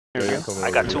I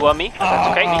got two on me.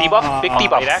 That's okay. Debuff. Big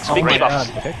debuff. Big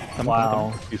debuff. Okay.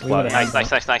 Wow.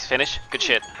 Nice. Finish. Good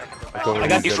shit.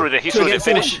 He's rooted.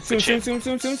 Finish. Good shit. Okay.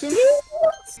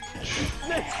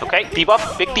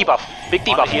 Debuff. Big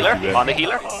debuff. Healer. On the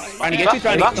healer. Trying to get you.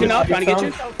 Trying to get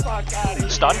you.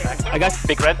 Stun. I got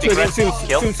Big red. Kill.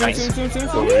 Nice.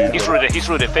 He's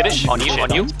rooted. Finish. On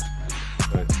you.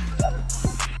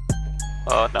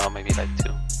 Oh no, maybe like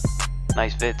two.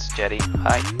 Nice vids, Jetty.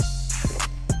 Hi.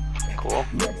 Cool.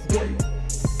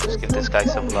 Let's give this guy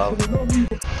some love.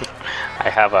 I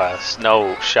have a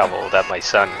snow shovel that my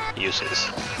son uses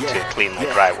to clean my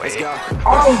driveway.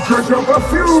 I'll pick up a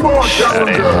few more I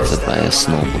have to buy a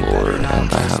snowblower, and I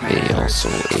have also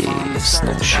a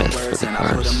snow shed for the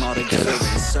cars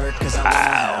because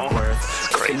wow, it's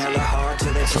crazy.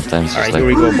 sometimes Alright, here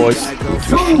we go, boys.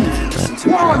 2-3 feet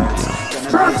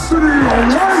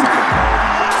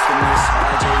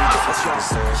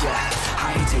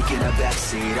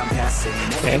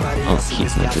Okay. I'll keep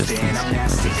my distance.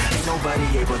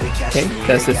 Okay,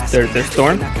 that's their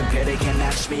storm.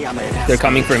 They're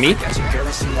coming for me.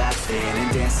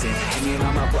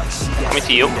 Coming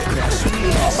to you.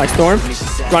 My storm.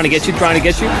 Trying to get you.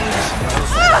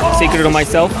 Sacred on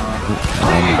myself.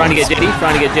 Trying to get Jetty.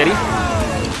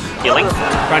 Healing.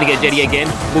 Trying to get Jetty again.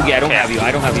 Boogie, I don't have you.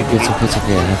 It's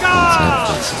okay, I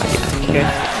have Okay.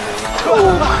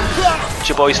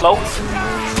 Jaboy slow.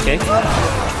 Okay.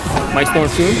 My storm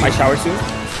soon. My shower soon.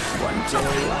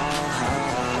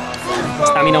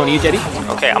 Stamina on you, Jetty.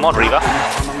 Okay, I'm on Riva.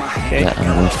 Okay. Yeah, I'm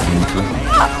going for him too.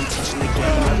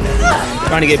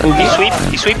 Trying to get Boogie.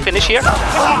 He sweep. Finish here.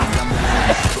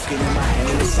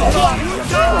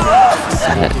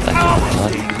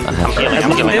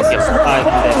 I'm Healing.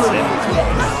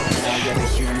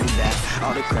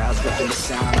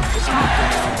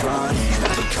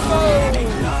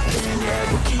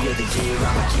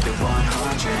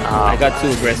 I got too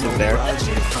aggressive there.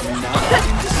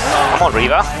 I'm on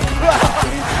Riva.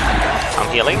 I'm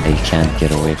healing. They can't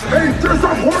get away from me. A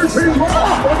disappointing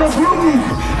loss for the Blues!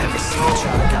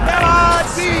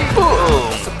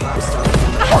 Boom.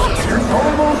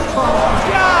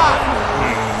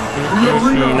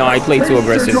 No, I played too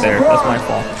aggressive there. That's my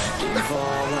fault.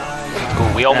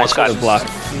 Cool. We almost got blocked.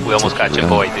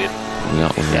 Jaboy, dude. We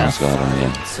almost got him,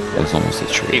 yeah. It was almost a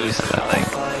trade. He was like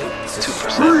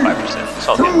 2%, 5%. It's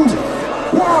all good. 2,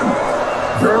 1,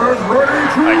 get ready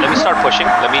to... Alright, let me start pushing.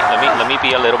 Let me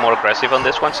be a little more aggressive on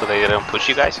this one so they don't push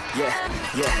you guys.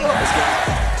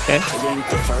 Okay.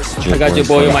 I got your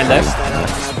boy on my left.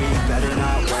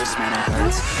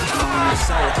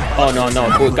 Oh no.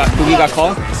 Boogie got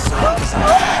called.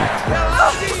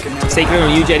 Sacred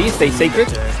on you, Jetty. Stay sacred.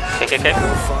 Okay.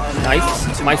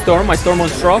 Nice. My storm on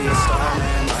straw.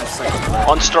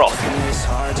 On straw.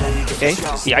 Okay.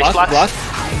 The ice blocks. Block.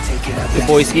 The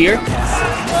boy's here.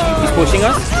 He's pushing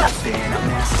us.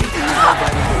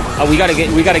 Oh, we gotta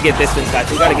get distance, guys.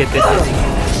 We gotta get distance.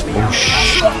 Oh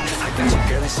shit.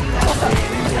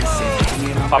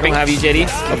 I don't have you, Jetty.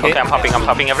 Okay, I'm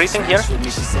popping everything here.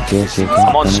 Okay.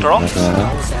 I'm on straw. Okay.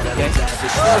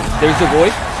 There's the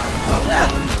boy.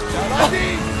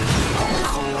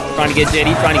 Trying to get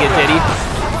Jetty.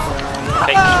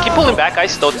 Okay, keep pulling back,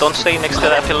 guys. Don't stay next to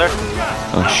that pillar.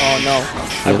 Oh Oh no.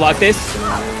 I blocked this.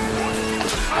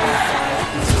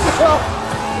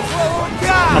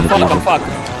 I'm fucked.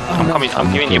 I'm coming.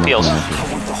 I'm giving you peels.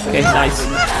 Okay, nice.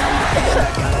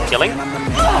 Killing.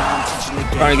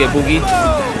 Trying to get Boogie.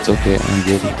 It's okay, I'm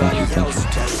good. Thank you.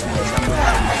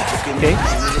 Okay.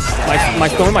 My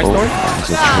storm. It's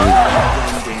a trade.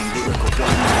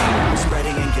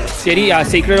 Jetty,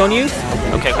 sacred on you.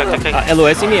 Okay.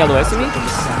 LOS me.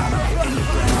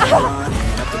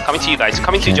 Coming to you guys.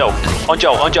 Coming to Joe. On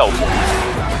Joe.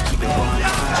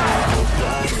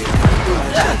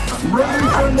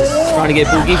 Trying to get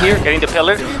Boogie here. Getting the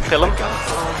pillar. Fill him.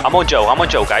 I'm on Joe,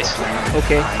 guys.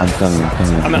 Okay. I'm coming.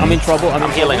 I'm in trouble.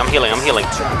 I'm healing.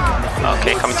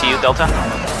 Okay, coming to you, Delta.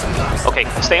 Okay,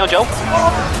 stay on Joe.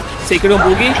 Sacred on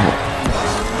Boogie.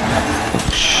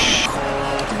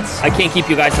 I can't keep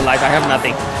you guys alive. I have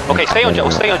nothing. Okay, stay on Joe,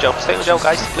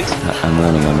 guys, please. I'm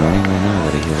running right now.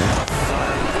 What are you doing?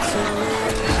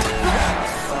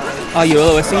 Oh, you're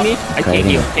LOSing me? I can't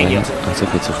heal. It's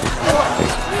okay.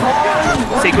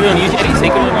 Sacred on you, Jetty.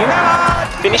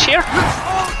 Finish here.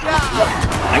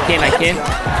 I can't.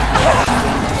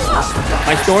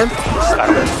 My storm. Got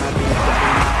him.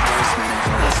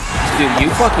 Dude, you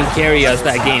fucking carry us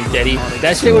that game, Jetty.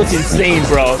 That shit was insane,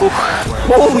 bro.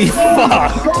 Holy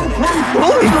fuck.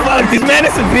 This man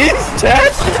is a bitch,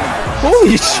 chat.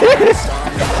 Holy shit.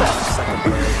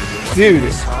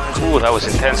 Dude. Ooh, that was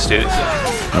intense, dude.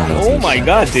 Oh my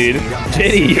god, dude.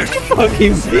 Jetty, you're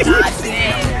fucking beast.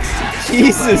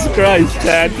 Jesus Christ,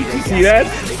 Chad. Did you see that?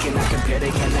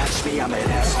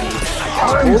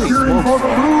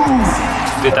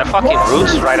 Dude, that fucking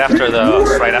roost right after the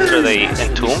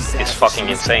entomb is fucking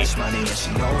insane. Damn,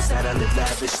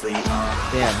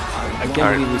 I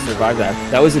can't believe we survived that.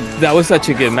 That was such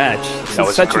a good match. That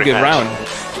was such a good round.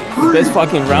 Best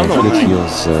fucking round of the night.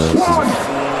 feels Yeah,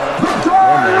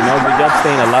 man. No, good job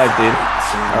staying alive, dude.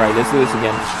 All right, let's do this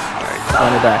again.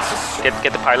 On it back.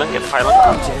 Get the pylon, get the pylon.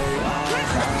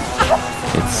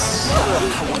 it's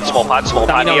Small pot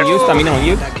Stamina here. on you, stamina on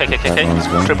you. Okay. that one's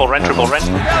gone. Triple rent. On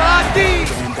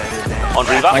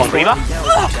Riva, Nice on Riva.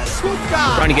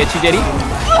 Trying to get you, Jetty.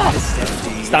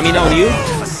 Stamina on you.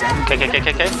 Okay.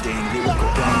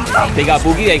 They got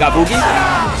boogie.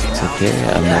 it's okay.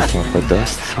 I'm not one for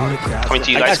dust. Coming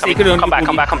to you I guys. got sacred on Come back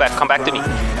to me.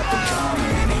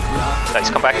 Guys,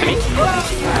 come back to me.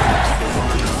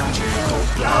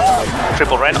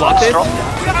 Triple rent on Blocked it. straw.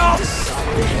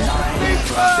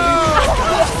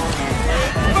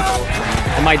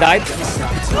 Am I died?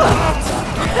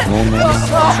 No.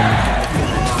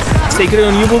 Sacred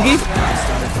on you, boogie.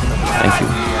 Thank you.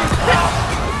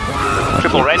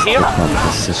 Triple rent here.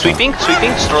 Sweeping,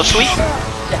 straw sweep.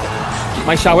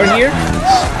 My shower here.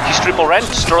 He's triple rent,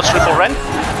 straw triple rent.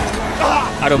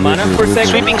 Out of mana for a second.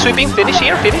 Sweeping, finish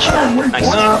here, finish. Nice.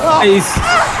 Nice.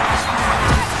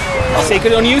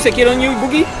 Sacred on you,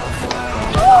 boogie.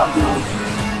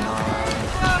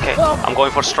 Okay, I'm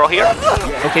going for straw here.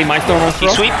 Okay, my storm on He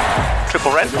straw. sweep,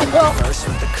 triple rent.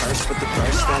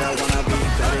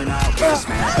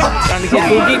 Trying to get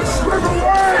boogie.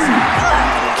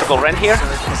 Triple rent here.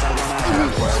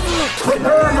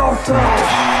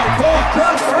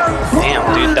 Damn,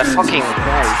 dude, that fucking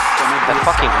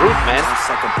root, man.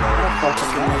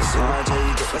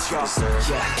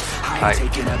 Right.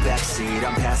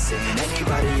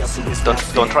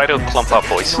 Don't try to clump up,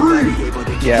 boys.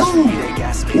 Yeah.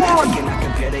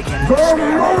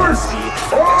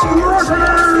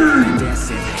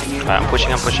 I'm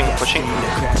pushing.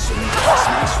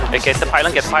 Hey, get the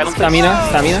pylon, please. Stamina.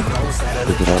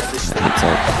 Pick it up. It's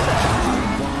out.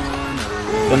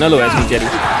 Don't know as me, Jetty.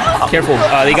 Careful.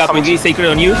 They got boogie. Sacred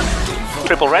on you.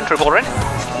 Triple rent.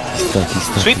 Stuck.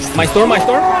 Sweep. My storm.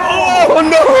 Oh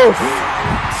no!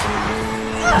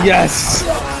 Yes.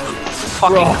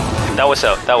 Fucking. That was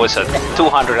a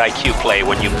 200 IQ play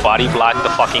when you body block the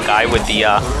fucking guy with the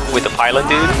pylon,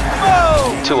 dude.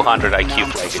 200 IQ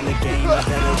play.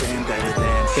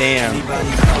 Damn.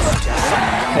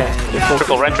 Okay.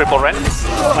 Triple rent.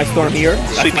 My storm here.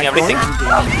 That's Sweeping my everything.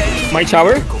 storm. My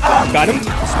shower. Got him.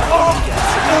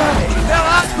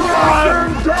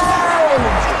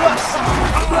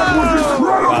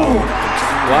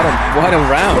 Wow. What a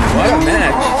round. What a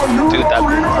match. Dude, that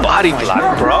body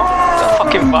block, bro. The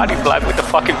fucking body block with the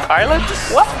fucking pilot?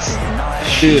 What?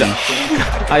 Dude,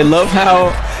 I love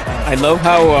how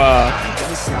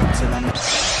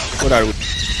what are we?